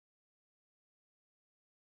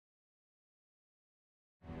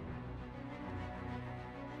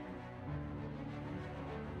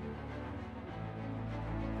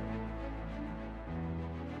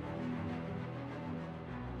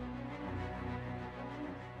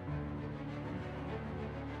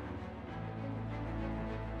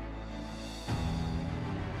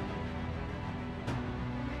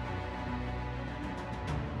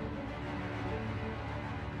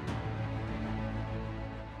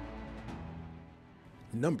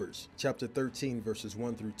Numbers chapter 13 verses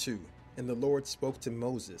 1 through 2. And the Lord spoke to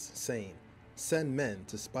Moses, saying, Send men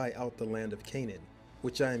to spy out the land of Canaan,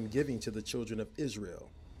 which I am giving to the children of Israel.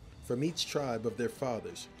 From each tribe of their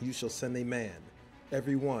fathers you shall send a man,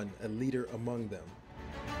 every one a leader among them.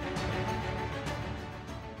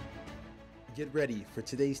 Get ready for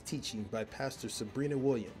today's teaching by Pastor Sabrina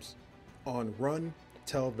Williams on Run,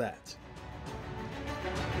 Tell That.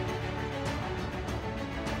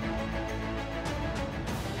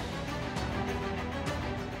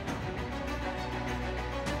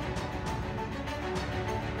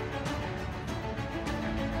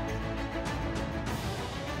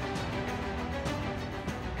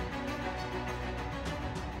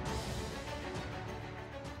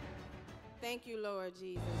 Thank you, Lord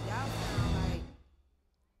Jesus. Y'all sound like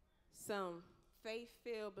some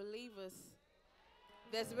faith-filled believers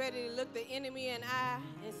that's ready to look the enemy in the eye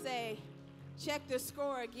and say, check the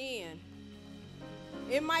score again.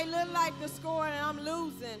 It might look like the score and I'm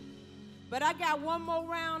losing, but I got one more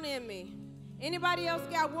round in me. Anybody else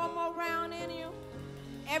got one more round in you?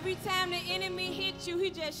 Every time the enemy hits you, he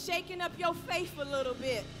just shaking up your faith a little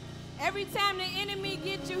bit. Every time the enemy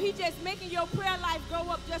gets you, he just making your prayer life go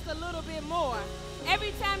up just a little bit more.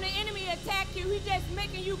 Every time the enemy attack you, he just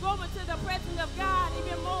making you go into the presence of God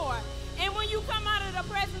even more. And when you come out of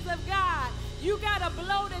the presence of God, you got a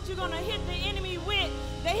blow that you're going to hit the enemy with,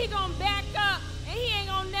 that he going to back up, and he ain't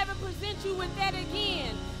going to never present you with that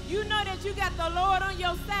again. You know that you got the Lord on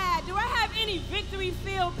your side. Do I have any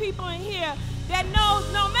victory-filled people in here that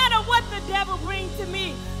knows no matter what the devil brings to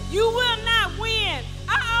me, you will not win?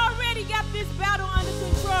 I already got this battle under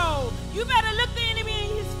control. You better look the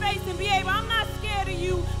enemy in his face and be able, I'm not scared of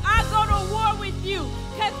you. I go to war with you.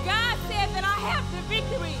 Because God said that I have the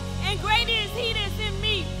victory. And greater is he that's in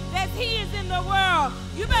me than he is in the world.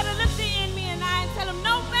 You better look the enemy in the eye and tell him,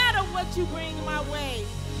 no matter what you bring my way,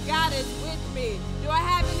 God is with me. Do I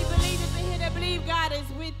have any believers in here that believe God is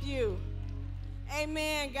with you?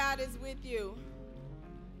 Amen. God is with you.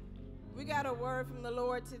 We got a word from the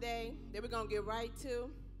Lord today that we're going to get right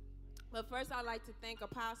to. But first, I'd like to thank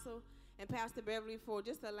Apostle and Pastor Beverly for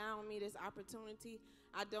just allowing me this opportunity.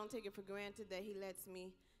 I don't take it for granted that he lets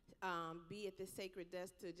me be at this sacred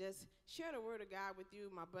desk to just share the word of God with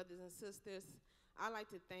you, my brothers and sisters. I'd like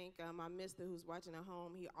to thank my mister who's watching at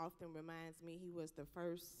home. He often reminds me he was the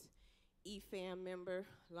first EFAM member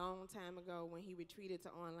long time ago when he retreated to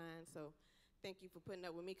online. So thank you for putting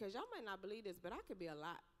up with me, because y'all might not believe this, but I could be a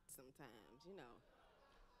lot sometimes, you know.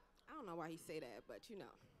 I don't know why he say that, but you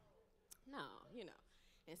know. No, you know.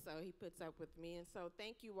 And so he puts up with me. And so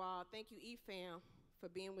thank you all. Thank you, EFAM, for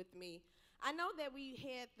being with me. I know that we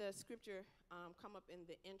had the scripture come up in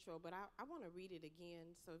the intro, but I want to read it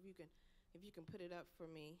again. So if you can put it up for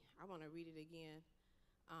me, I want to read it again.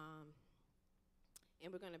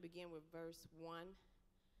 And we're going to begin with verse 1,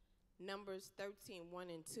 Numbers 13, 1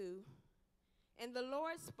 and 2. And the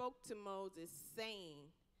Lord spoke to Moses,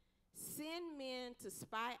 saying, Send men to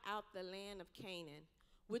spy out the land of Canaan,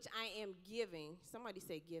 which I am giving, somebody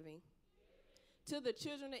say giving, to the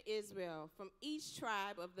children of Israel. From each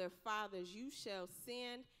tribe of their fathers you shall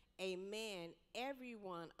send a man,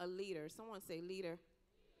 everyone a leader. Someone say leader.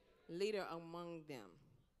 Leader among them.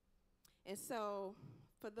 And so,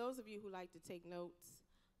 for those of you who like to take notes,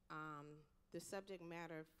 the subject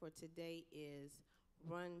matter for today is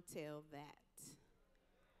Run, Tell That.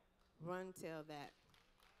 Run, Tell That.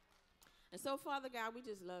 And so, Father God, we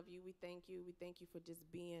just love you. We thank you. We thank you for just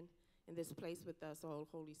being in this place with us, oh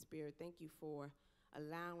Holy Spirit. Thank you for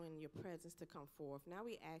allowing your presence to come forth. Now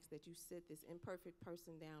we ask that you sit this imperfect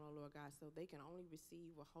person down, oh Lord God, so they can only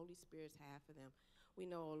receive what Holy Spirit's have for them. We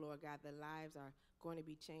know, oh Lord God, that lives are going to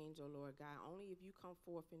be changed, oh Lord God, only if you come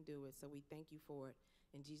forth and do it. So we thank you for it.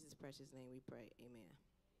 In Jesus' precious name we pray. Amen.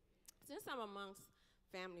 Since I'm amongst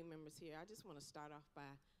family members here, I just want to start off by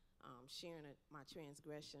sharing my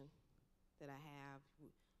transgression that I have.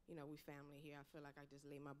 You know, we family here. I feel like I just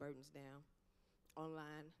lay my burdens down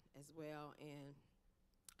online as well. And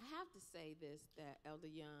I have to say this, that Elder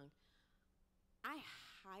Young, I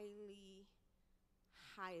highly,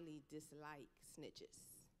 highly dislike snitches.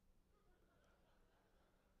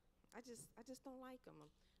 I just don't like them.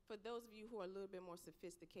 For those of you who are a little bit more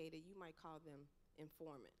sophisticated, you might call them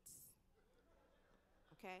informants.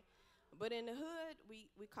 Okay? But in the hood, we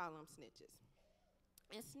call them snitches.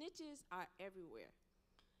 And snitches are everywhere.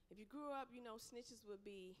 If you grew up, you know snitches would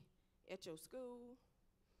be at your school.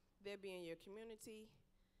 They'll be in your community.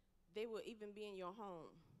 They will even be in your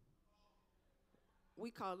home.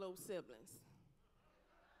 We call those siblings.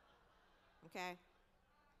 Okay?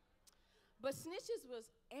 But snitches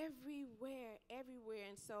was everywhere.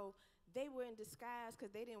 And so they were in disguise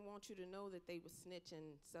because they didn't want you to know that they were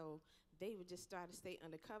snitching. So they would just try to stay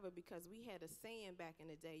undercover because we had a saying back in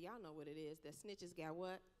the day. Y'all know what it is, that snitches got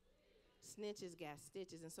what? Snitches got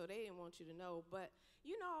stitches. And so they didn't want you to know. But,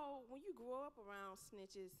 you know, when you grow up around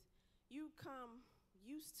snitches, you come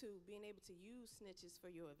used to being able to use snitches for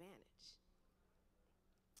your advantage.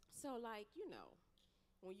 So, like, you know,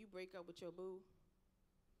 when you break up with your boo,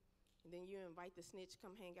 and then you invite the snitch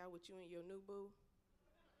come hang out with you and your new boo.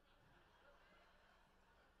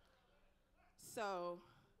 So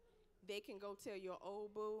they can go tell your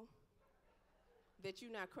old boo that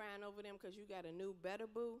you're not crying over them because you got a new, better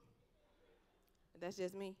boo. That's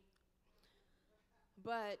just me.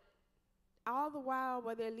 But all the while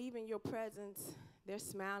they're leaving your presence, they're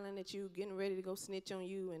smiling at you, getting ready to go snitch on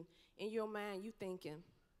you, and in your mind you thinking,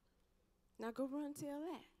 now go run tell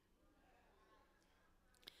that.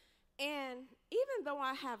 And even though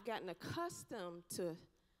I have gotten accustomed to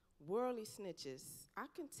worldly snitches, I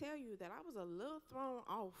can tell you that I was a little thrown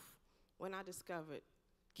off when I discovered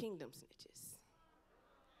kingdom snitches.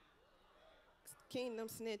 Kingdom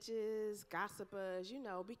snitches, gossipers, you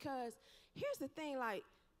know, because here's the thing, like,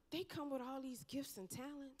 they come with all these gifts and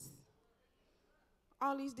talents,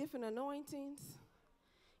 all these different anointings.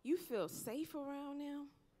 You feel safe around them.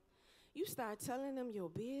 You start telling them your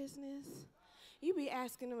business. You be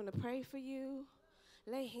asking them to pray for you,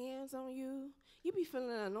 lay hands on you. You be feeling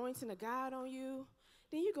an anointing of God on you.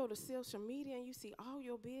 Then you go to social media and you see all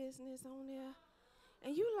your business on there.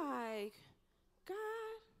 And you like, God,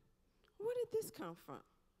 where did this come from?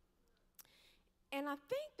 And I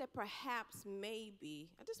think that perhaps maybe,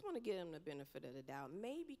 I just want to give them the benefit of the doubt,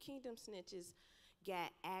 maybe kingdom snitches got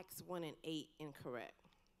Acts 1 and 8 incorrect.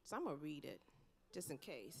 So I'm going to read it just in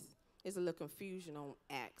case. There's a little confusion on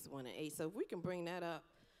Acts 1 and 8. So if we can bring that up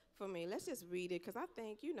for me, let's just read it because I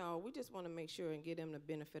think, you know, we just want to make sure and give them the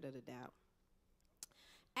benefit of the doubt.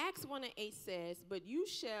 Acts 1 and 8 says, but you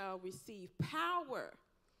shall receive power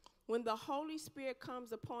when the Holy Spirit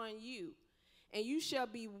comes upon you, and you shall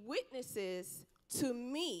be witnesses to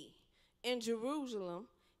me in Jerusalem,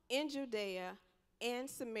 in Judea, and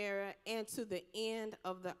Samaria, and to the end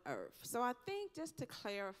of the earth. So I think just to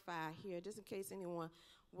clarify here, just in case anyone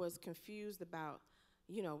was confused about,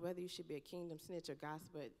 you know, whether you should be a kingdom snitch or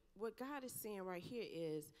gossip, what God is saying right here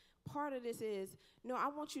is, part of this is, no, I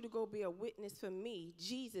want you to go be a witness for me,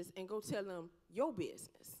 Jesus, and go tell them your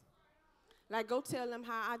business. Like, go tell them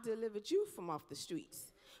how I delivered you from off the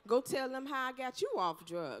streets. Go tell them how I got you off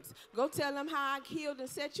drugs. Go tell them how I healed and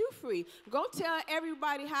set you free. Go tell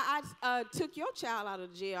everybody how I took your child out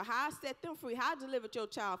of jail, how I set them free, how I delivered your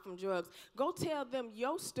child from drugs. Go tell them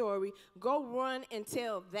your story. Go run and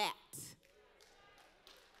tell that.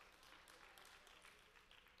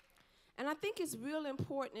 And I think it's real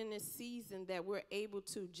important in this season that we're able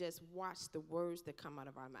to just watch the words that come out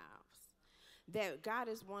of our mouths. That God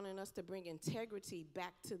is wanting us to bring integrity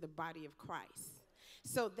back to the body of Christ.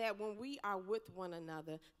 So that when we are with one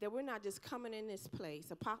another, that we're not just coming in this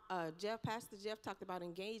place. Pastor Jeff talked about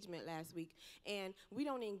engagement last week, and we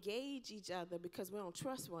don't engage each other because we don't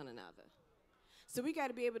trust one another. So we got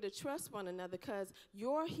to be able to trust one another because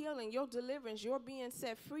your healing, your deliverance, your being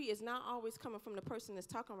set free is not always coming from the person that's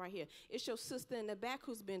talking right here. It's your sister in the back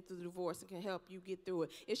who's been through divorce and can help you get through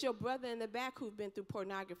it. It's your brother in the back who's been through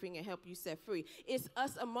pornography and help you set free. It's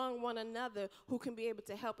us among one another who can be able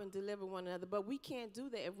to help and deliver one another. But we can't do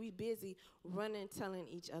that if we're busy running, telling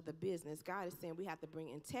each other business. God is saying we have to bring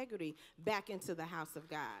integrity back into the house of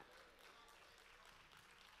God.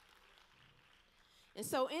 And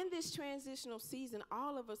so in this transitional season,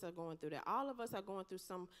 all of us are going through that. All of us are going through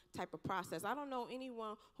some type of process. I don't know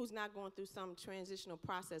anyone who's not going through some transitional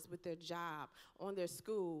process with their job, on their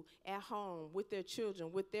school, at home, with their children,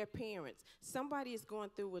 with their parents. Somebody is going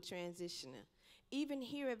through a transition. Even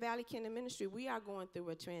here at Valley Kingdom Ministry, we are going through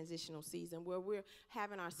a transitional season where we're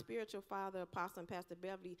having our spiritual father, Apostle and Pastor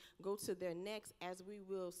Beverly, go to their next, as we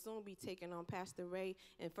will soon be taking on Pastor Ray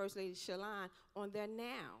and First Lady Shalon on their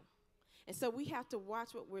now. And so we have to watch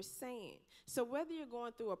what we're saying. So whether you're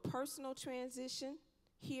going through a personal transition,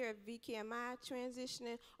 here at VKMI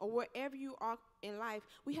transitioning, or wherever you are in life,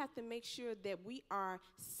 we have to make sure that we are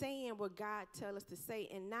saying what God tells us to say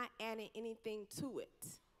and not adding anything to it.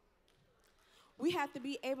 We have to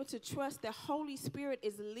be able to trust the Holy Spirit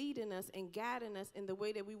is leading us and guiding us in the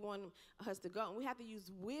way that we want us to go. And we have to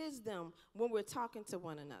use wisdom when we're talking to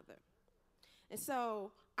one another. And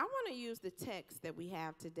so I want to use the text that we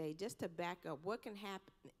have today just to back up what can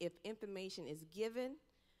happen if information is given,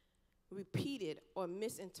 repeated, or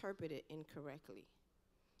misinterpreted incorrectly.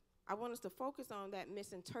 I want us to focus on that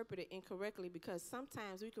misinterpreted incorrectly, because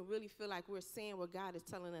sometimes we can really feel like we're saying what God is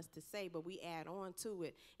telling us to say, but we add on to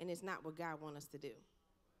it, and it's not what God wants us to do.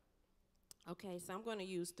 Okay, so I'm going to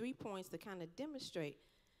use 3 points to kind of demonstrate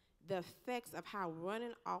the effects of how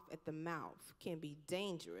running off at the mouth can be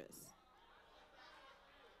dangerous.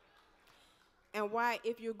 And why,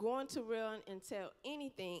 if you're going to run and tell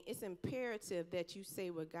anything, it's imperative that you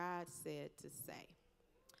say what God said to say.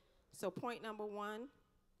 So point number 1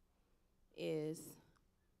 is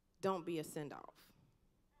don't be a send-off.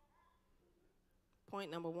 Point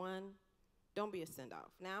number 1, don't be a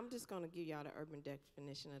send-off. Now, I'm just going to give y'all the urban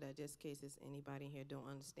definition of that just in case there's anybody in here don't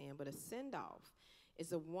understand. But a send-off is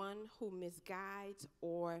the one who misguides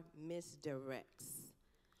or misdirects.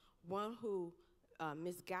 One who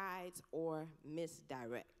misguides or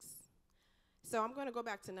misdirects. So I'm going to go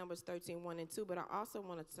back to Numbers 13, 1 and 2, but I also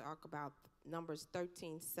want to talk about Numbers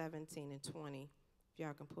 13, 17, and 20. If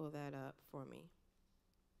y'all can pull that up for me.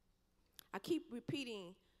 I keep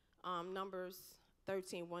repeating Numbers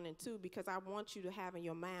 13, 1 and 2 because I want you to have in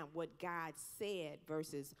your mind what God said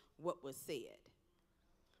versus what was said.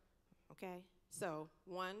 Okay? So,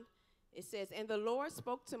 1, it says, "And the Lord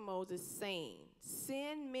spoke to Moses, saying,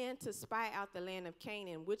 Send men to spy out the land of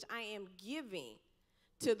Canaan, which I am giving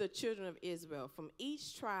to the children of Israel. From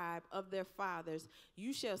each tribe of their fathers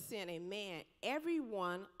you shall send a man, every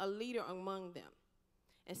one a leader among them."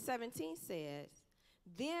 And 17 says,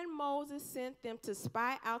 "Then Moses sent them to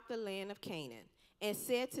spy out the land of Canaan, and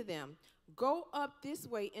said to them, Go up this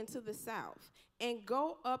way into the south, and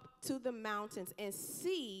go up to the mountains, and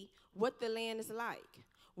see what the land is like,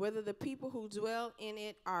 whether the people who dwell in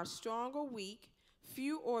it are strong or weak,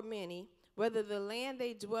 few or many, whether the land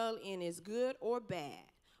they dwell in is good or bad,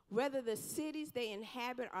 whether the cities they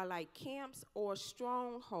inhabit are like camps or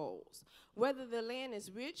strongholds, whether the land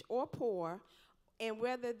is rich or poor, and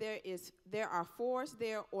whether there are forests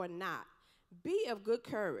there or not. Be of good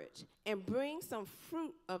courage, and bring some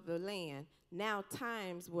fruit of the land. Now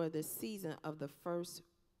times were the season of the first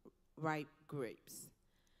ripe grapes."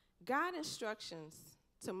 God's instructions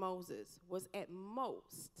to Moses was at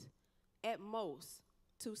most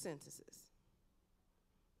 2 sentences.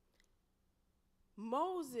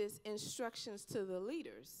 Moses' instructions to the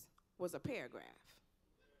leaders was a paragraph.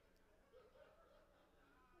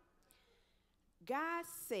 God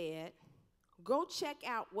said, "Go check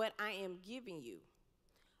out what I am giving you."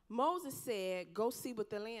 Moses said, "Go see what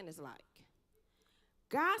the land is like."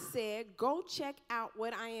 God said, "Go check out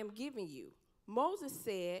what I am giving you." Moses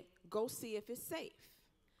said, "Go see if it's safe."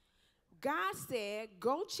 God said,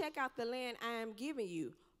 "Go check out the land I am giving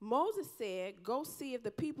you." Moses said, "Go see if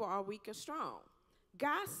the people are weak or strong."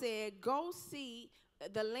 God said, "Go see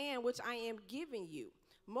the land which I am giving you."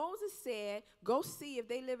 Moses said, "Go see if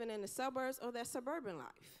they living in the suburbs or their suburban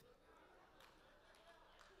life."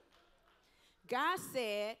 God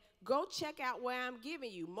said, "Go check out where I'm giving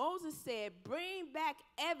you." Moses said, "Bring back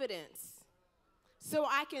evidence so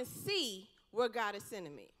I can see where God is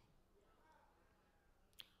sending me."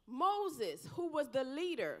 Moses, who was the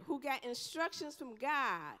leader, who got instructions from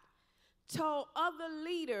God, told other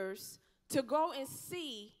leaders to go and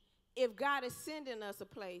see if God is sending us a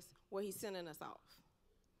place where he's sending us off.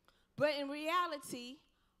 But in reality,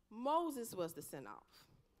 Moses was the send off.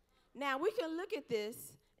 Now, we can look at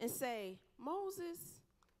this and say, "Moses,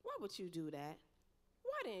 why would you do that?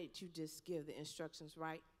 Why didn't you just give the instructions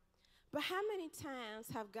right?" But how many times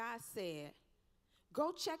have God said,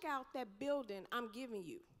 "Go check out that building I'm giving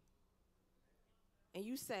you"? And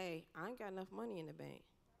you say, "I ain't got enough money in the bank."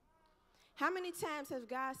 How many times has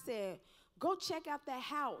God said, "Go check out that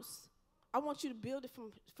house. I want you to build it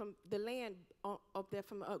from the land up there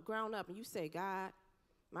from ground up." And you say, "God,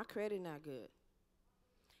 my credit not good."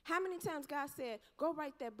 How many times God said, "Go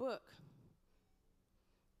write that book"?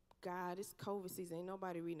 God, it's COVID season. Ain't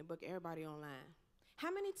nobody reading the book. Everybody online.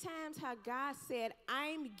 How many times has God said,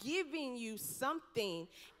 "I'm giving you something,"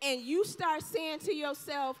 and you start saying to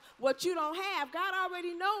yourself what you don't have? God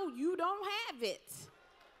already knows you don't have it.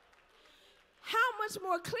 How much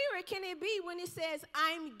more clearer can it be when it says,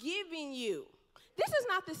 "I'm giving you"? This is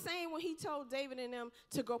not the same when he told David and them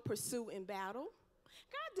to go pursue in battle.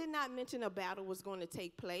 God did not mention a battle was going to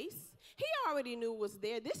take place. He already knew it was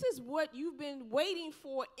there. This is what you've been waiting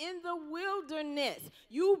for in the wilderness.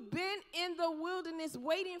 You've been in the wilderness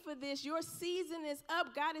waiting for this. Your season is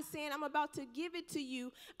up. God is saying, "I'm about to give it to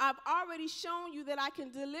you. I've already shown you that I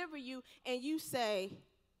can deliver you." And you say,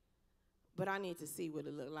 "But I need to see what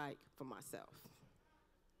it looked like for myself."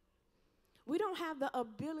 We don't have the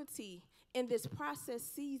ability in this process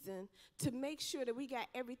season to make sure that we got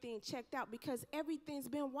everything checked out because everything's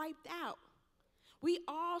been wiped out. We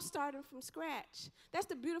all starting from scratch. That's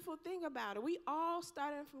the beautiful thing about it. We all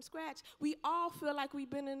starting from scratch. We all feel like we've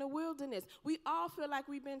been in the wilderness. We all feel like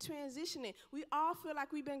we've been transitioning. We all feel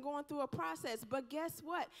like we've been going through a process. But guess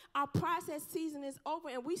what? Our process season is over,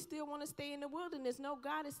 and we still want to stay in the wilderness. No,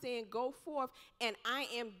 God is saying, go forth, and I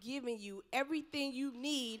am giving you everything you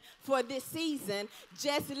need for this season.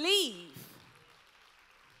 Just leave.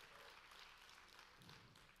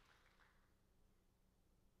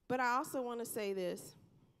 But I also want to say this,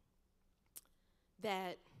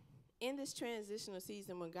 that in this transitional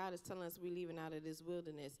season, when God is telling us we're leaving out of this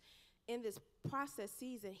wilderness, in this process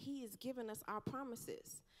season, he is giving us our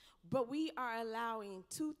promises. But we are allowing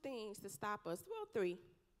two things to stop us. Well, three: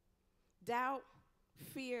 doubt,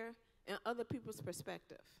 fear, and other people's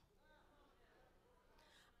perspective.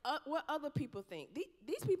 What other people think.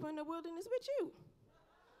 These people in the wilderness with you.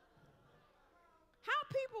 How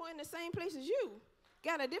people in the same place as you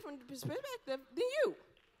got a different perspective than you?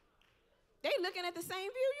 They looking at the same view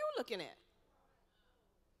you looking at.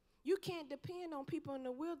 You can't depend on people in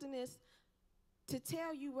the wilderness to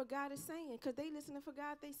tell you what God is saying, because they listening for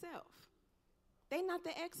God themselves. They not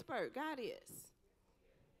the expert. God is.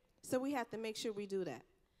 So we have to make sure we do that.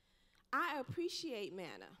 I appreciate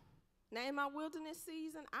manna. Now, in my wilderness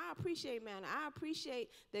season, I appreciate manna. I appreciate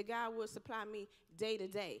that God will supply me day to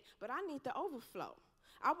day. But I need the overflow.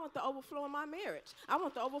 I want the overflow in my marriage. I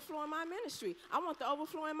want the overflow in my ministry. I want the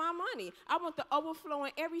overflow in my money. I want the overflow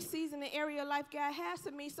in every season and area of life God has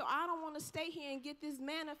for me. So I don't want to stay here and get this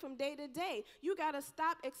manna from day to day. You got to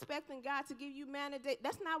stop expecting God to give you manna.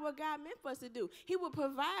 That's not what God meant for us to do. He will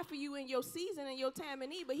provide for you in your season and your time of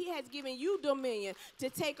need, but he has given you dominion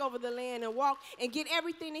to take over the land and walk and get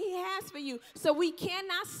everything that he has for you. So we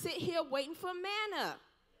cannot sit here waiting for manna.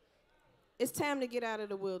 It's time to get out of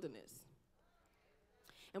the wilderness.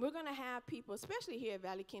 And we're going to have people, especially here at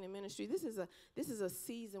Valley Kingdom Ministry, this is a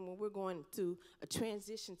season when we're going to a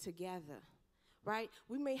transition together, right?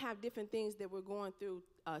 We may have different things that we're going through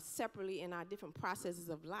separately in our different processes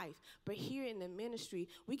of life. But here in the ministry,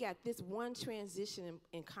 we got this one transition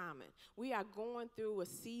in common. We are going through a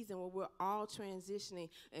season where we're all transitioning,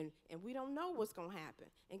 and we don't know what's going to happen.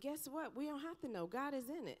 And guess what? We don't have to know. God is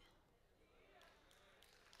in it.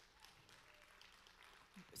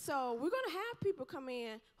 So we're going to have people come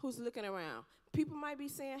in who's looking around. People might be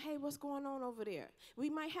saying, hey, what's going on over there? We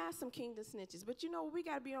might have some kingdom snitches. But, you know, we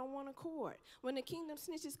got to be on one accord. When the kingdom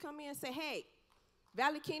snitches come in and say, hey,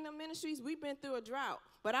 Valley Kingdom Ministries, we've been through a drought,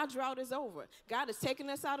 but our drought is over. God is taking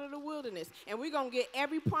us out of the wilderness, and we're going to get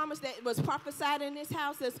every promise that was prophesied in this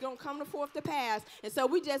house that's going to come forth to pass. And so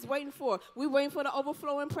we're just waiting for the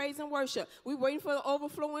overflow in praise and worship. We're waiting for the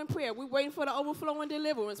overflow in prayer. We're waiting for the overflow in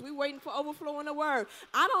deliverance. We're waiting for overflow in the word.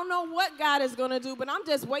 I don't know what God is going to do, but I'm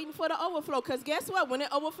just waiting for the overflow, because guess what? When it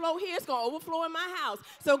overflow here, it's going to overflow in my house.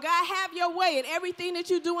 So God, have your way in everything that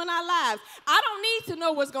you do in our lives. I don't need to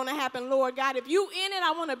know what's going to happen, Lord God. If you in it,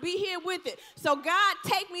 I want to be here with it. So God,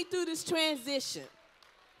 take me through this transition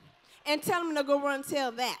and tell them to go run and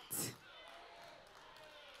tell that.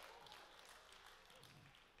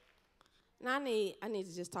 Now I need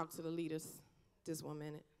to just talk to the leaders just 1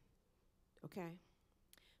 minute, okay?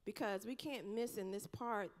 Because we can't miss in this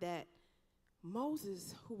part that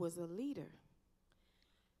Moses, who was a leader,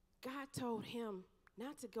 God told him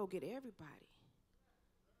not to go get everybody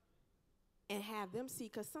and have them see,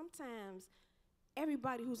 because sometimes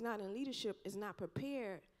everybody who's not in leadership is not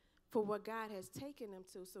prepared for what God has taken them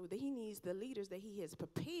to, so that he needs the leaders that he has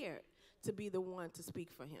prepared to be the one to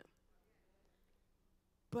speak for him.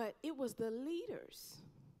 But it was the leaders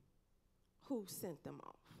who sent them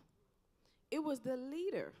off. It was the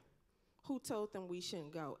leader who told them we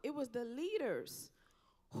shouldn't go. It was the leaders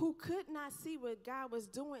who could not see what God was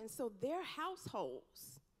doing, and so their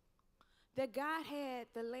households, that God had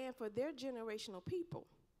the land for their generational people,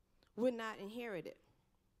 would not inherit it.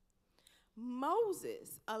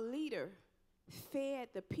 Moses, a leader, fed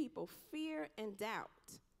the people fear and doubt.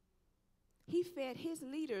 He fed his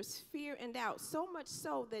leaders fear and doubt, so much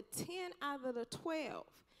so that 10 out of the 12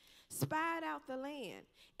 spied out the land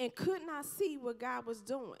and could not see what God was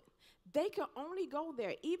doing. They could only go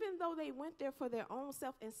there, even though they went there for their own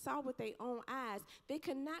self and saw with their own eyes. They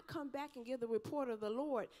could not come back and give the report of the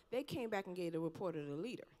Lord. They came back and gave the report of the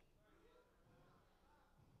leader.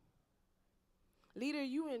 Leader,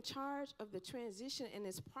 you in charge of the transition in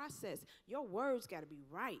this process. Your words got to be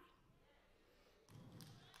right.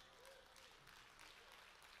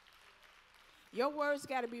 Your words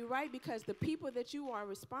got to be right, because the people that you are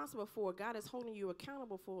responsible for, God is holding you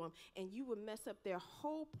accountable for them, and you would mess up their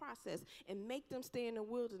whole process and make them stay in the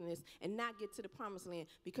wilderness and not get to the promised land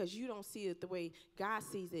because you don't see it the way God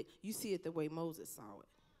sees it. You see it the way Moses saw it.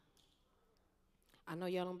 I know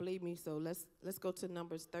y'all don't believe me, so let's go to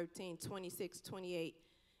Numbers 13, 26, 28,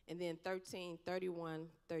 and then 13, 31,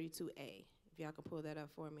 32a. If y'all can pull that up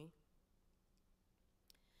for me.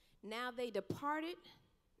 Now they departed,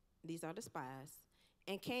 these are the spies,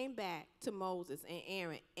 and came back to Moses and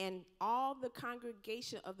Aaron and all the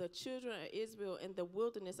congregation of the children of Israel in the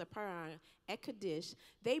wilderness of Paran at Kadesh.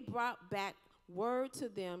 They brought back word to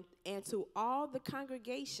them and to all the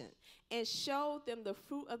congregation and showed them the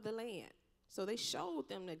fruit of the land. So they showed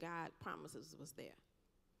them that God's promises was there.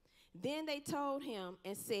 Then they told him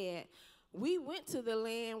and said, we went to the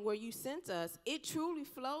land where you sent us. It truly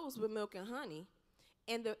flows with milk and honey,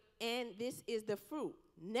 and this is the fruit.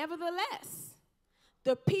 Nevertheless,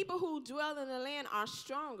 the people who dwell in the land are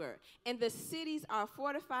stronger, and the cities are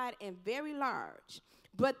fortified and very large.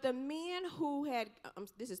 But the men who had,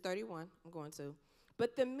 this is 31, I'm going to.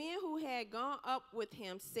 But the men who had gone up with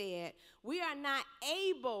him said, we are not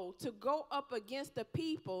able to go up against the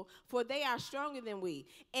people, for they are stronger than we.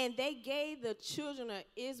 And they gave the children of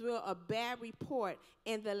Israel a bad report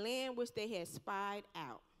in the land which they had spied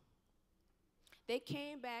out. They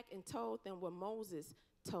came back and told them what Moses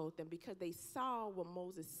told them, because they saw what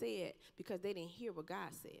Moses said, because they didn't hear what God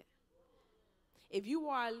said. If you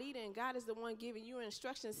are a leader and God is the one giving you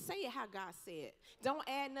instructions, say it how God said. Don't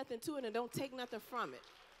add nothing to it and don't take nothing from it.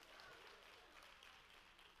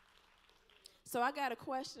 So I got a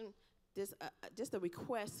question, just a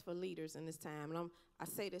request for leaders in this time. And I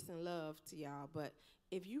say this in love to y'all, but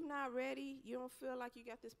if you're not ready, you don't feel like you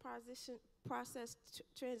got this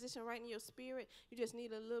transition right in your spirit, you just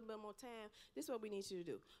need a little bit more time, this is what we need you to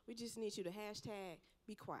do. We just need you to hashtag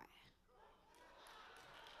be quiet.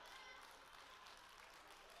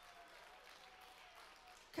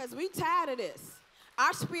 Because we tired of this.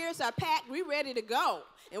 Our spirits are packed. We ready to go.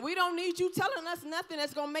 And we don't need you telling us nothing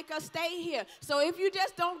that's going to make us stay here. So if you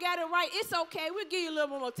just don't get it right, it's okay. We'll give you a little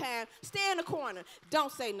bit more time. Stay in the corner.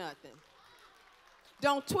 Don't say nothing.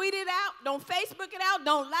 Don't tweet it out. Don't Facebook it out.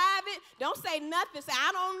 Don't live it. Don't say nothing. Say,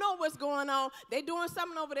 I don't know what's going on. They doing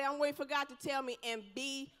something over there. I'm waiting for God to tell me. And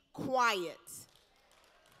be quiet.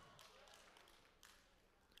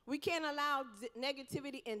 We can't allow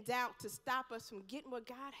negativity and doubt to stop us from getting what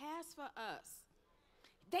God has for us.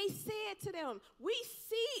 They said to them, we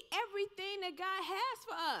see everything that God has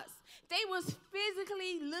for us. They was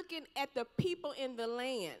physically looking at the people in the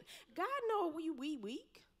land. God know we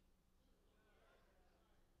weak.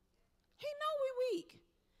 He know we weak.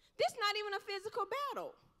 This not even a physical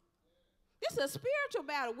battle. This is a spiritual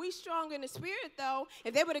battle. We strong in the spirit, though.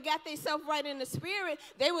 If they would have got themselves right in the spirit,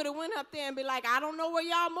 they would have went up there and be like, I don't know where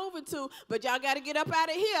y'all moving to, but y'all got to get up out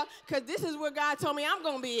of here, because this is where God told me I'm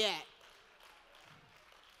going to be at.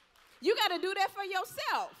 You got to do that for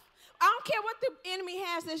yourself. I don't care what the enemy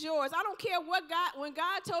has as yours. I don't care what when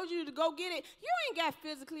God told you to go get it, you ain't got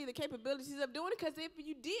physically the capabilities of doing it, because if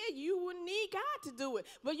you did, you wouldn't need God to do it.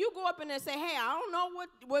 But you go up in there and say, hey, I don't know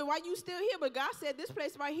why you still here, but God said this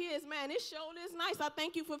place right here is, man, this show is nice. I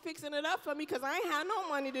thank you for fixing it up for me, because I ain't had no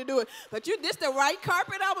money to do it. But this the right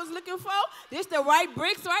carpet I was looking for. This the right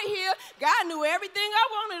bricks right here. God knew everything I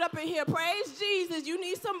wanted up in here. Praise Jesus. You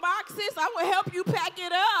need some boxes? I will help you pack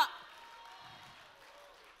it up.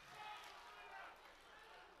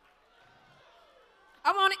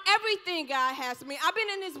 I want everything God has for me. I've been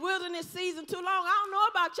in this wilderness season too long. I don't know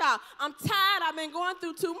about y'all. I'm tired. I've been going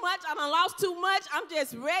through too much. I done lost too much. I'm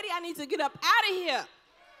just ready. I need to get up out of here.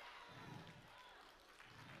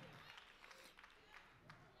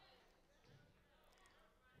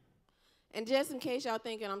 And just in case y'all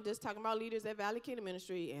thinking I'm just talking about leaders at Valley Kingdom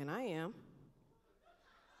Ministry, and I am.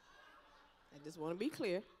 I just want to be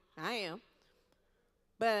clear. I am.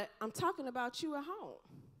 But I'm talking about you at home.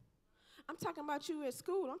 I'm talking about you at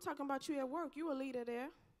school. I'm talking about you at work. You a leader there.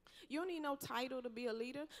 You don't need no title to be a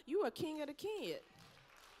leader. You a king of the kid.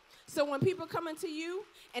 So when people coming to you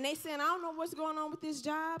and they saying, I don't know what's going on with this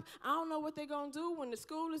job. I don't know what they're going to do when the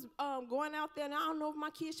school is going out there. And I don't know if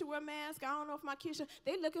my kids should wear masks. I don't know if my kids should.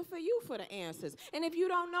 They looking for you for the answers. And if you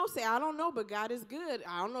don't know, say, I don't know, but God is good.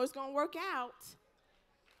 I don't know it's going to work out.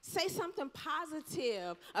 Say something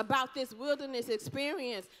positive about this wilderness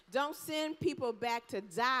experience. Don't send people back to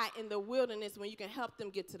die in the wilderness when you can help them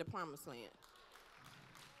get to the promised land.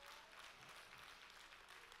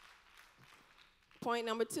 Point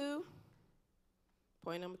number two.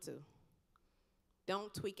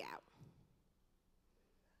 Don't tweak out.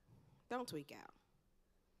 Don't tweak out.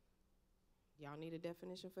 Y'all need a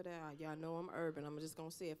definition for that? Y'all know I'm urban. I'm just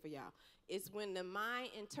going to say it for y'all. It's when the mind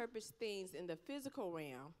interprets things in the physical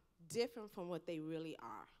realm different from what they really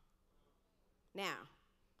are. Now,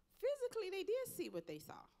 physically, they did see what they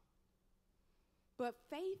saw. But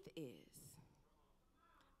faith is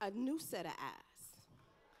a new set of eyes.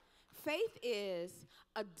 Faith is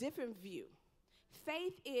a different view.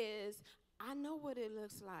 Faith is, I know what it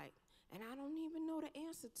looks like, and I don't even know the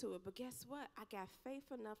answer to it, but guess what? I got faith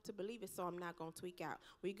enough to believe it, so I'm not going to tweak out.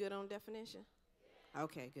 We good on definition?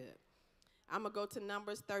 Okay, good. I'm going to go to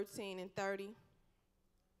Numbers 13 and 30.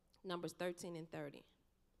 Numbers 13 and 30.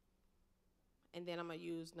 And then I'm going to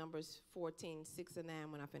use Numbers 14, 6 and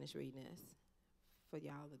 9 when I finish reading this for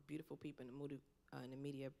y'all, the beautiful people in the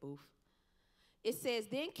media booth. It says,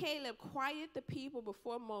 then Caleb quieted the people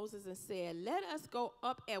before Moses and said, let us go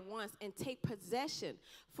up at once and take possession,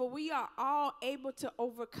 for we are all able to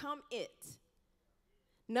overcome it.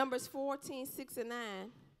 Numbers 14, 6 and 9,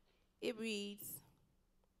 it reads,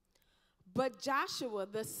 but Joshua,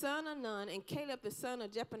 the son of Nun, and Caleb, the son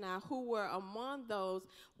of Jephunneh, who were among those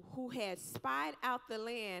who had spied out the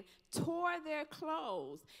land, tore their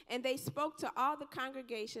clothes, and they spoke to all the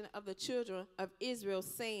congregation of the children of Israel,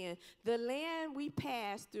 saying, the land we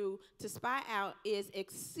passed through to spy out is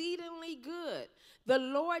exceedingly good. The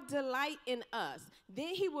Lord delight in us.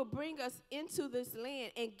 Then he will bring us into this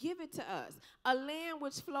land and give it to us, a land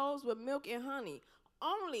which flows with milk and honey.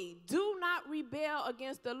 Only do not rebel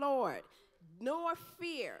against the Lord, nor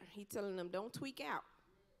fear. He's telling them, don't tweak out.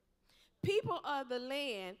 People of the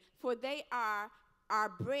land, for they are our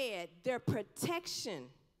bread. Their protection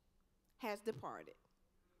has departed.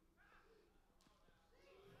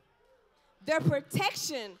 Their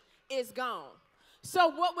protection is gone. So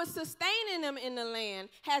what was sustaining them in the land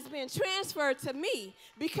has been transferred to me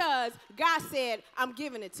because God said, I'm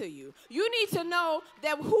giving it to you. You need to know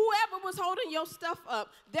that whoever was holding your stuff up,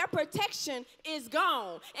 their protection is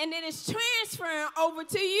gone. And it is transferring over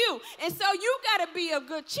to you. And so you got to be of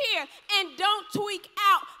good cheer and don't tweak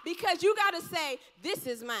out because you got to say, this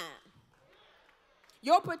is mine.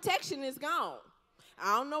 Your protection is gone.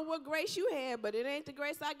 I don't know what grace you had, but it ain't the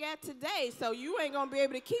grace I got today. So you ain't going to be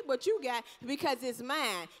able to keep what you got because it's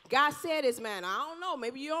mine. God said it's mine. I don't know.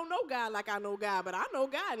 Maybe you don't know God like I know God, but I know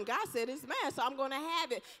God, and God said it's mine, so I'm going to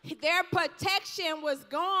have it. Their protection was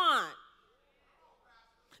gone.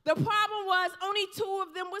 The problem was only 2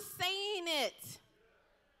 of them were saying it.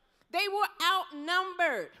 They were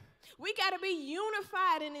outnumbered. We got to be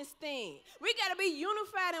unified in this thing. We got to be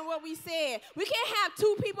unified in what we said. We can't have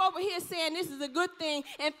 2 people over here saying this is a good thing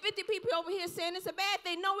and 50 people over here saying it's a bad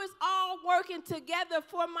thing. No, it's all working together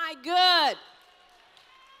for my good.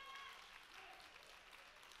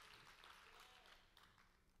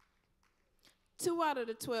 Two out of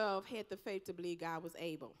the 12 had the faith to believe God was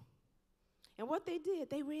able. And what they did,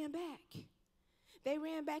 they ran back. They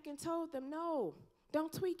ran back and told them, no,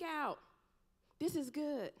 don't tweak out. This is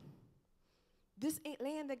good. This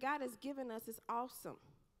land that God has given us is awesome.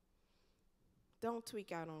 Don't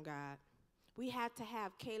tweak out on God. We have to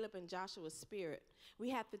have Caleb and Joshua's spirit. We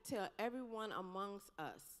have to tell everyone amongst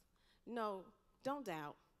us, no, don't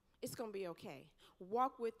doubt. It's going to be okay.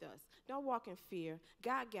 Walk with us. Don't walk in fear.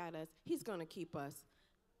 God got us. He's going to keep us.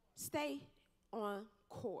 Stay on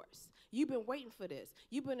course. You've been waiting for this.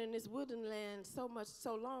 You've been in this wilderness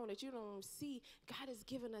so long that you don't see God has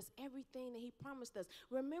given us everything that he promised us.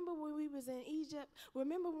 Remember when we was in Egypt?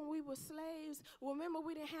 Remember when we were slaves? Remember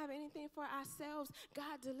we didn't have anything for ourselves?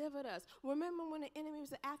 God delivered us. Remember when the enemy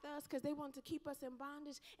was after us because they wanted to keep us in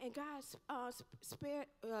bondage and God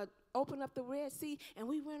opened up the Red Sea and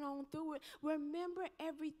we went on through it. Remember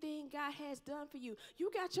everything God has done for you.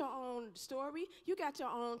 You got your own story. You got your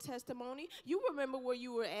own testimony. You remember where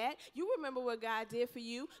you were at. You remember what God did for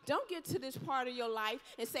you. Don't get to this part of your life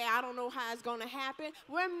and say, I don't know how it's going to happen.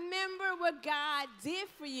 Remember what God did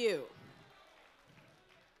for you.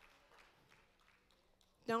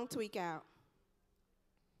 Don't tweak out.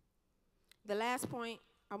 The last point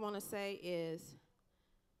I want to say is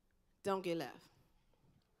don't get left.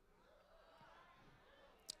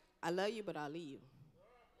 I love you, but I'll leave you.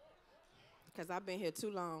 Because I've been here too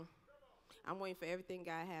long. I'm waiting for everything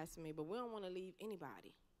God has for me, but we don't want to leave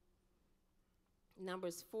anybody.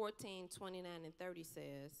 Numbers 14, 29, and 30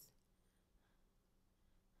 says,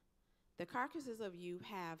 the carcasses of you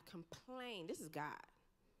have complained. This is God.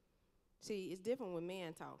 See, it's different with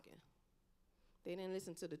man talking. They didn't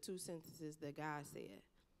listen to the 2 sentences that God said.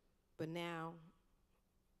 But now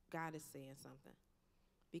God is saying something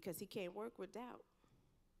because he can't work with doubt.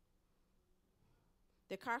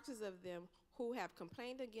 The carcasses of them who have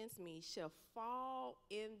complained against me shall fall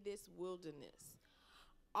in this wilderness.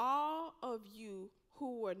 all of you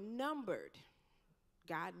who were numbered,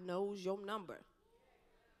 God knows your number,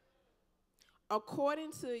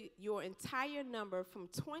 according to your entire number from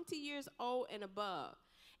 20 years old and above,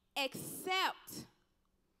 except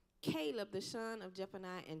Caleb the son of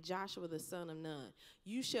Jephunneh and Joshua the son of Nun,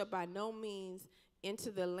 you shall by no means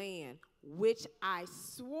enter the land which I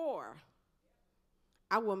swore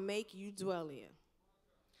I will make you dwell in.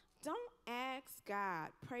 Don't ask God,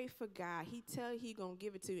 pray for God. He tell you he gonna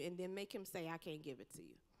give it to you, and then make him say, I can't give it to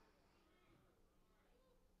you.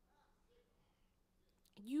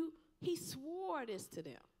 He swore this to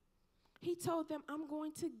them. He told them, I'm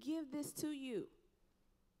going to give this to you.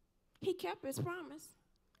 He kept his promise.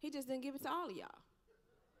 He just didn't give it to all of y'all.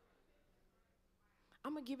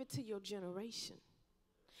 I'm going to give it to your generation.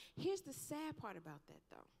 Here's the sad part about that,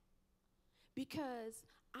 though. Because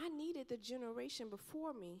I needed the generation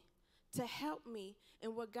before me to help me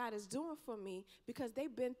in what God is doing for me, because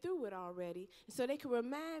they've been through it already. So they can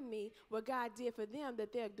remind me what God did for them,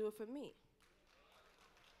 that they'll do it for me.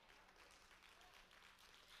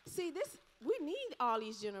 See, we need all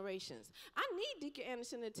these generations. I need Deacon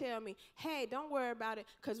Anderson to tell me, hey, don't worry about it,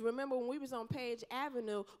 because remember when we was on Page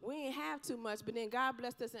Avenue, we didn't have too much, but then God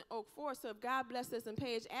blessed us in Oak Forest. So if God blessed us in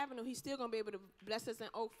Page Avenue, he's still going to be able to bless us in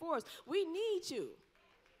Oak Forest. We need you.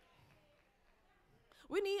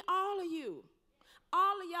 We need all of you.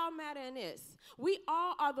 All of y'all matter in this. We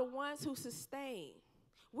all are the ones who sustain.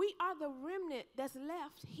 We are the remnant that's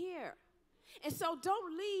left here. And so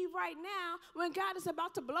don't leave right now when God is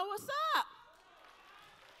about to blow us up.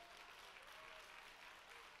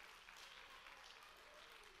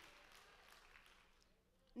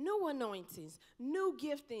 New anointings, new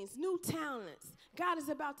giftings, new talents. God is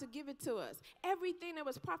about to give it to us. Everything that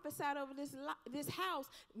was prophesied over this house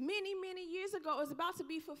many, many years ago is about to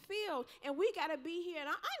be fulfilled. And we got to be here. And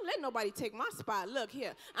I ain't letting nobody take my spot. Look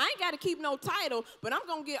here. I ain't got to keep no title, but I'm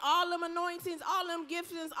going to get all them anointings, all them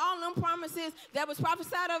giftings, all them promises that was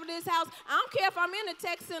prophesied over this house. I don't care if I'm in the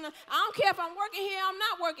tech center. I don't care if I'm working here, I'm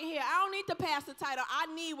not working here. I don't need to pass the title. I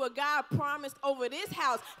need what God promised over this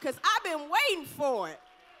house, because I've been waiting for it.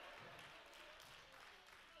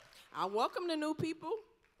 I welcome the new people.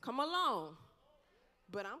 Come along.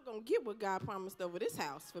 But I'm going to get what God promised over this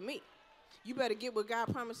house for me. You better get what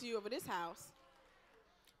God promised you over this house.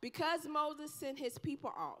 Because Moses sent his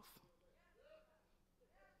people off,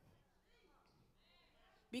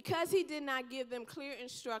 because he did not give them clear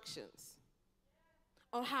instructions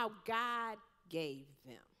on how God gave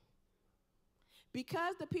them,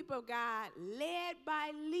 because the people of God, led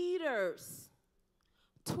by leaders,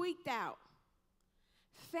 tweaked out,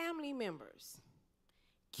 family members,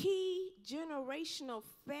 key generational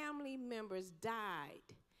family members died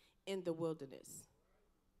in the wilderness.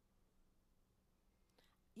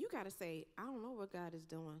 You got to say, I don't know what God is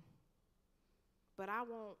doing, but I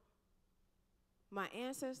want my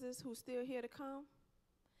ancestors who's still here to come.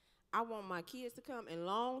 I want my kids to come, and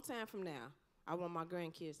long time from now, I want my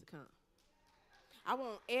grandkids to come. I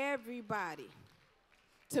want everybody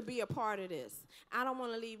to be a part of this. I don't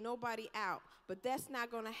want to leave nobody out, but that's not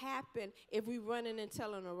going to happen if we running and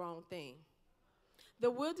telling the wrong thing. The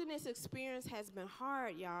wilderness experience has been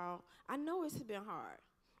hard, y'all. I know it's been hard.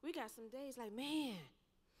 We got some days like, man,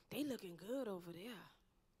 they looking good over there.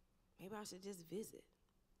 Maybe I should just visit.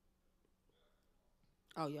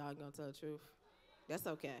 Oh, y'all ain't going to tell the truth? That's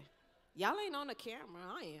okay. Y'all ain't on the camera.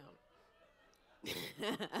 I am.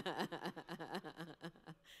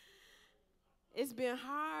 It's been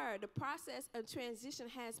hard. The process of transition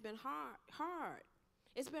has been hard.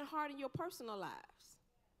 It's been hard in your personal lives.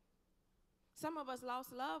 Some of us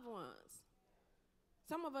lost loved ones.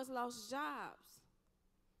 Some of us lost jobs.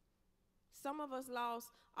 Some of us lost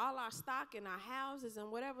all our stock in our houses and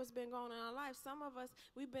whatever's been going on in our life. Some of us,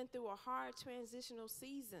 we've been through a hard transitional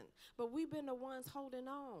season, but we've been the ones holding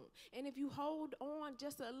on. And if you hold on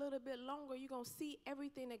just a little bit longer, you're going to see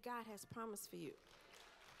everything that God has promised for you.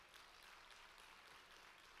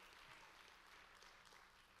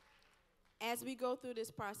 As we go through this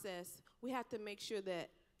process, we have to make sure that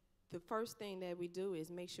the first thing that we do is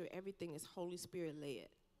make sure everything is Holy Spirit led.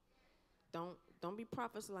 Don't be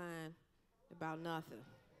prophesying about nothing.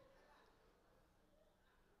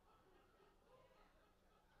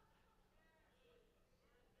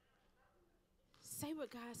 Say what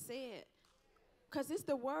God said. Because it's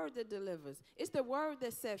the word that delivers. It's the word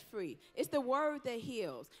that sets free. It's the word that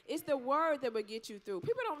heals. It's the word that will get you through.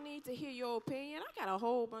 People don't need to hear your opinion. I got a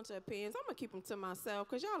whole bunch of opinions. I'm going to keep them to myself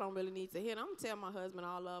because y'all don't really need to hear them. I'm going to tell my husband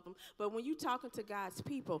all of them. But when you're talking to God's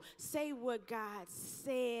people, say what God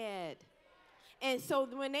said. And so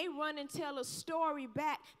when they run and tell a story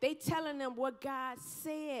back, they telling them what God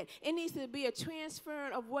said. It needs to be a transfer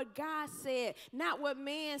of what God said, not what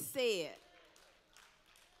man said.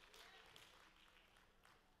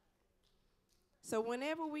 So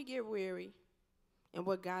whenever we get weary in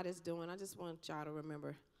what God is doing, I just want y'all to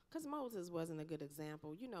remember, because Moses wasn't a good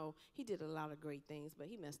example. You know, he did a lot of great things, but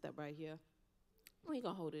he messed up right here. We ain't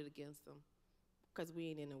going to hold it against him because we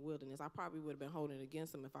ain't in the wilderness. I probably would have been holding it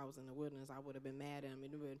against him if I was in the wilderness. I would have been mad at him.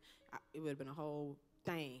 It would have been a whole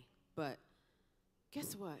thing. But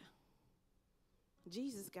guess what?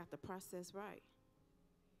 Jesus got the process right.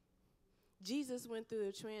 Jesus went through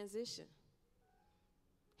a transition.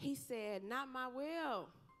 He said, not my will,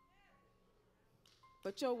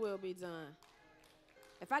 but your will be done.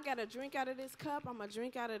 If I got to drink out of this cup, I'm going to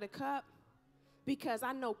drink out of the cup because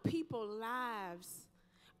I know people's lives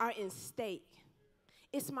are in stake.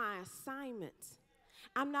 It's my assignment.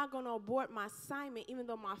 I'm not going to abort my assignment even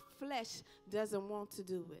though my flesh doesn't want to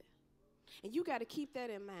do it. And you got to keep that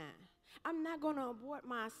in mind. I'm not going to abort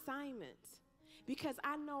my assignment because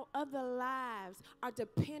I know other lives are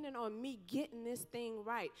dependent on me getting this thing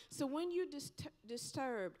right. So when you're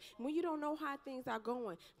disturbed, when you don't know how things are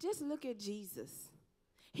going, just look at Jesus.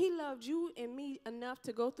 He loved you and me enough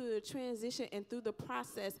to go through the transition and through the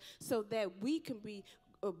process so that we can be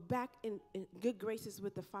back in good graces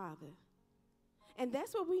with the Father. And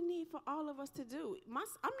that's what we need for all of us to do. I'm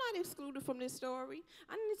not excluded from this story.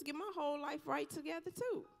 I need to get my whole life right together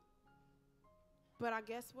too. But I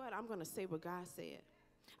guess what? I'm going to say what God said.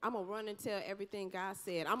 I'm going to run and tell everything God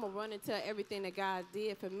said. I'm going to run and tell everything that God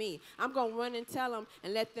did for me. I'm going to run and tell them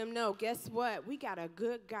and let them know, guess what? We got a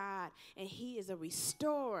good God, and he is a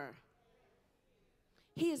restorer.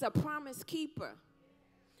 He is a promise keeper.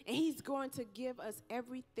 And he's going to give us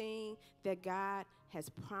everything that God has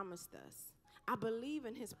promised us. I believe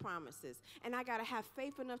in his promises, and I got to have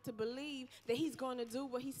faith enough to believe that he's going to do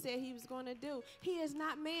what he said he was going to do. He is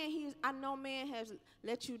not man. I know man has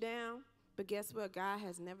let you down, but guess what? God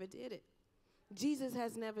has never did it. Jesus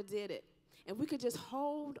has never did it. And we could just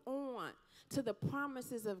hold on to the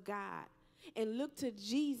promises of God and look to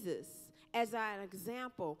Jesus as an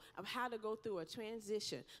example of how to go through a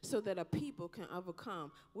transition so that a people can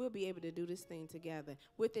overcome. We'll be able to do this thing together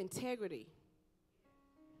with integrity,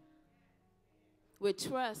 with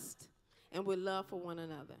trust, and with love for one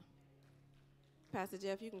another. Pastor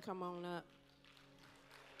Jeff, you can come on up.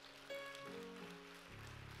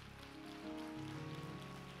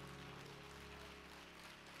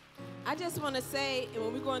 I just want to say,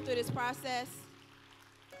 when we're going through this process,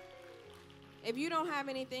 if you don't have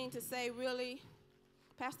anything to say, really,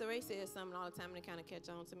 Pastor Ray says something all the time, and it kind of catch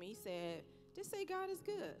on to me. He said, just say God is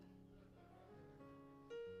good.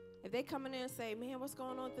 If they come in there and say, man, what's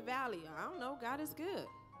going on at the valley? I don't know. God is good.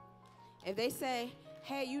 If they say,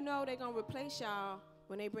 hey, you know they're going to replace y'all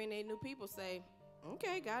when they bring their new people, say,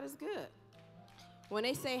 okay, God is good. When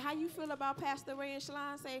they say, how you feel about Pastor Ray and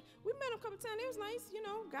Shalon, say, we met them a couple times. It was nice. You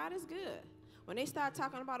know, God is good. When they start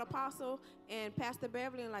talking about Apostle and Pastor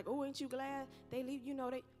Beverly and like, oh, ain't you glad they leave? You know,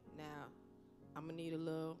 now, I'm going to need a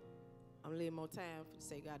little more time to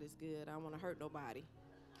say God is good. I don't want to hurt nobody.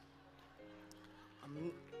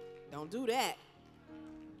 Don't do that.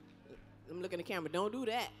 Let me look in the camera. Don't do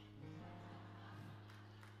that.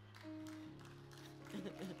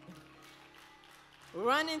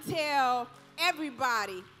 Run and tell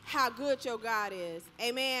everybody how good your God is.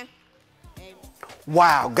 Amen. Amen.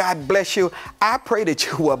 Wow, God bless you. I pray that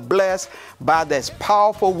you were blessed by this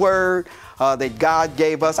powerful word that God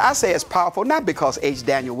gave us. I say it's powerful not because H.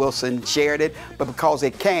 Daniel Wilson shared it, but because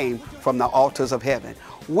it came from the altars of heaven.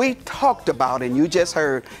 We talked about, and you just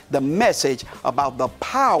heard the message about the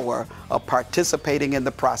power of participating in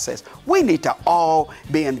the process. We need to all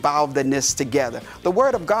be involved in this together. The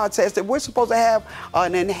Word of God says that we're supposed to have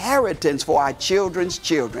an inheritance for our children's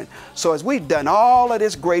children. So as we've done all of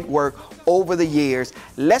this great work over the years,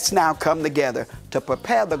 let's now come together to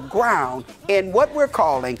prepare the ground in what we're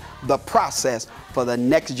calling the process for the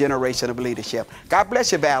next generation of leadership. God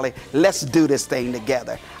bless you, Valley. Let's do this thing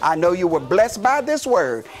together. I know you were blessed by this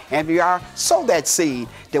word, and we are, sow that seed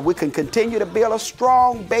that we can continue to build a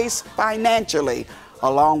strong base financially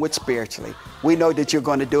along with spiritually. We know that you're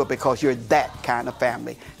going to do it because you're that kind of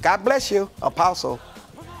family. God bless you, Apostle,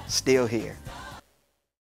 still here.